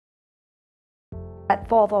At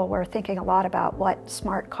Volvo, we're thinking a lot about what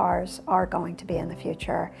smart cars are going to be in the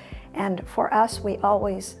future. And for us, we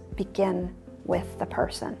always begin with the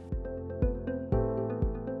person.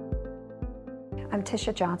 I'm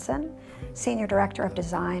Tisha Johnson, Senior Director of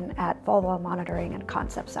Design at Volvo Monitoring and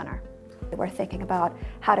Concept Center. We're thinking about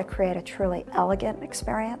how to create a truly elegant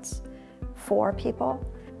experience for people,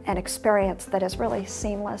 an experience that is really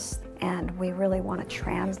seamless, and we really want to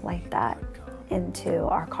translate that into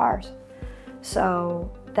our cars.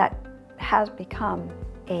 So that has become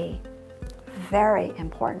a very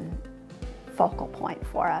important focal point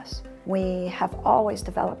for us. We have always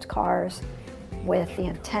developed cars with the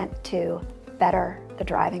intent to better the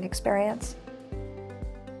driving experience.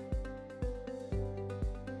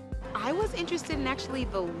 I was interested in actually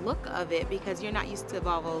the look of it because you're not used to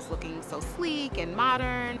Volvos looking so sleek and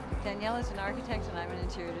modern. Danielle is an architect and I'm an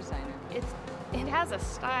interior designer. It has a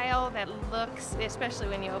style that looks, especially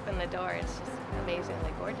when you open the door, it's just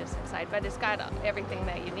amazingly gorgeous inside, but it's got everything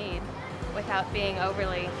that you need without being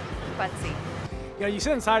overly futzy. Yeah, you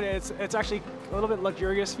sit inside it, it's actually a little bit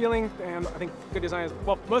luxurious feeling, and I think good design is,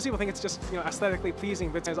 well, most people think it's just, aesthetically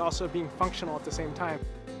pleasing, but it's also being functional at the same time.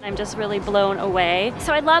 I'm just really blown away.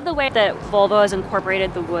 So I love the way that Volvo has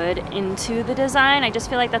incorporated the wood into the design. I just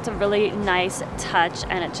feel like that's a really nice touch,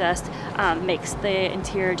 and it just makes the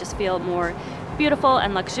interior just feel more beautiful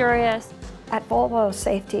and luxurious. At Volvo,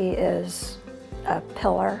 safety is a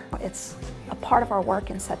pillar. It's a part of our work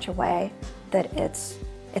in such a way that it's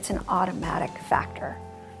an automatic factor.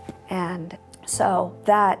 And so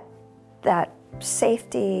that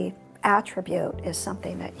safety attribute is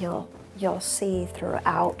something that you'll see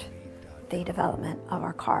throughout the development of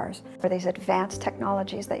our cars. For these advanced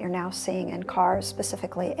technologies that you're now seeing in cars,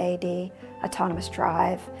 specifically AD, autonomous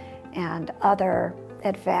drive, and other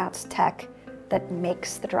advanced tech that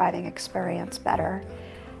makes the driving experience better,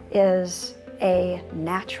 is a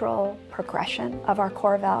natural progression of our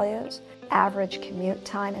core values. Average commute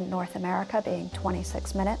time in North America being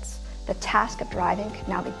 26 minutes. The task of driving could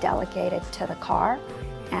now be delegated to the car,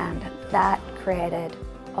 and that created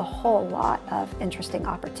a whole lot of interesting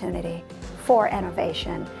opportunity for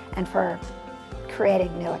innovation and for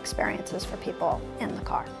creating new experiences for people in the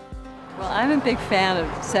car. Well, I'm a big fan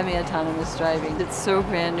of semi-autonomous driving. It's so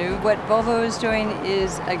brand new. What Volvo is doing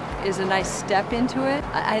is a nice step into it.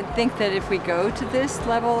 I think that if we go to this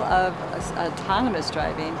level of autonomous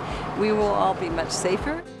driving, we will all be much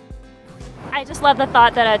safer. I just love the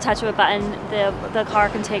thought that at a touch of a button, the car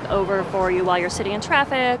can take over for you while you're sitting in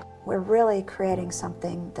traffic. We're really creating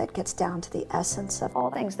something that gets down to the essence of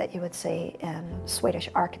all things that you would see in Swedish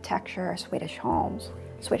architecture, Swedish homes,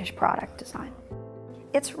 Swedish product design.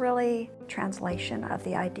 It's really translation of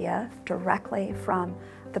the idea directly from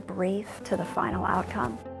the brief to the final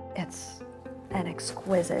outcome. It's an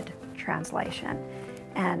exquisite translation,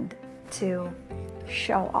 and to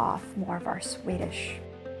show off more of our Swedish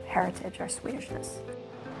heritage, our Swedishness.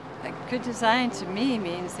 Good design to me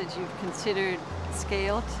means that you've considered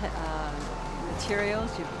scale,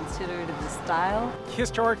 materials, you've considered the style.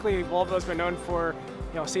 Historically, Volvo's been known for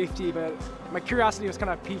safety, but my curiosity was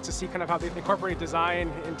kind of piqued to see kind of how they incorporate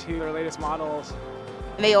design into their latest models.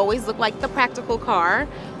 They always look like the practical car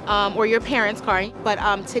or your parents' car, but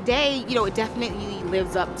today, it definitely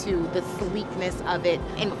lives up to the sleekness of it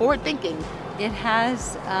and forward thinking. It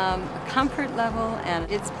has a comfort level,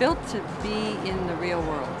 and it's built to be in the real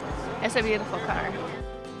world. It's a beautiful car.